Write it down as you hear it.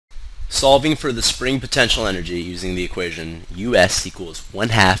Solving for the spring potential energy using the equation US equals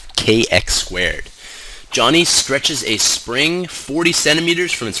 1/2 kx squared. Johnny stretches a spring 40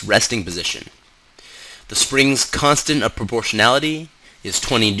 centimeters from its resting position. The spring's constant of proportionality is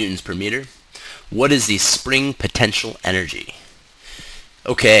 20 newtons per meter. What is the spring potential energy?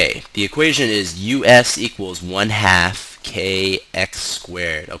 Okay, the equation is US equals 1/2 kx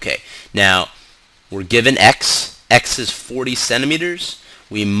squared. Okay, now we're given x. X is 40 centimeters.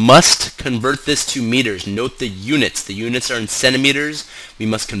 We must convert this to meters. Note the units. The units are in centimeters. We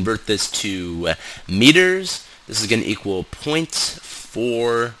must convert this to meters. This is going to equal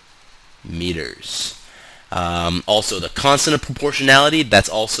 0.4 meters. Also, the constant of proportionality, that's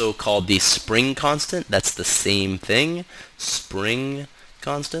also called the spring constant. That's the same thing, spring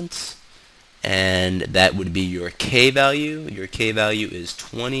constants. And that would be your K value. Your K value is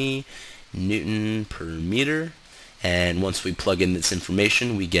 20 Newton per meter. And once we plug in this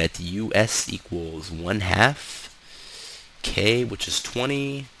information, we get US equals 1/2 K, which is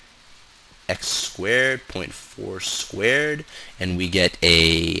 20, x squared, 0.4 squared, and we get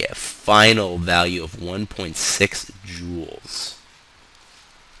a final value of 1.6 joules.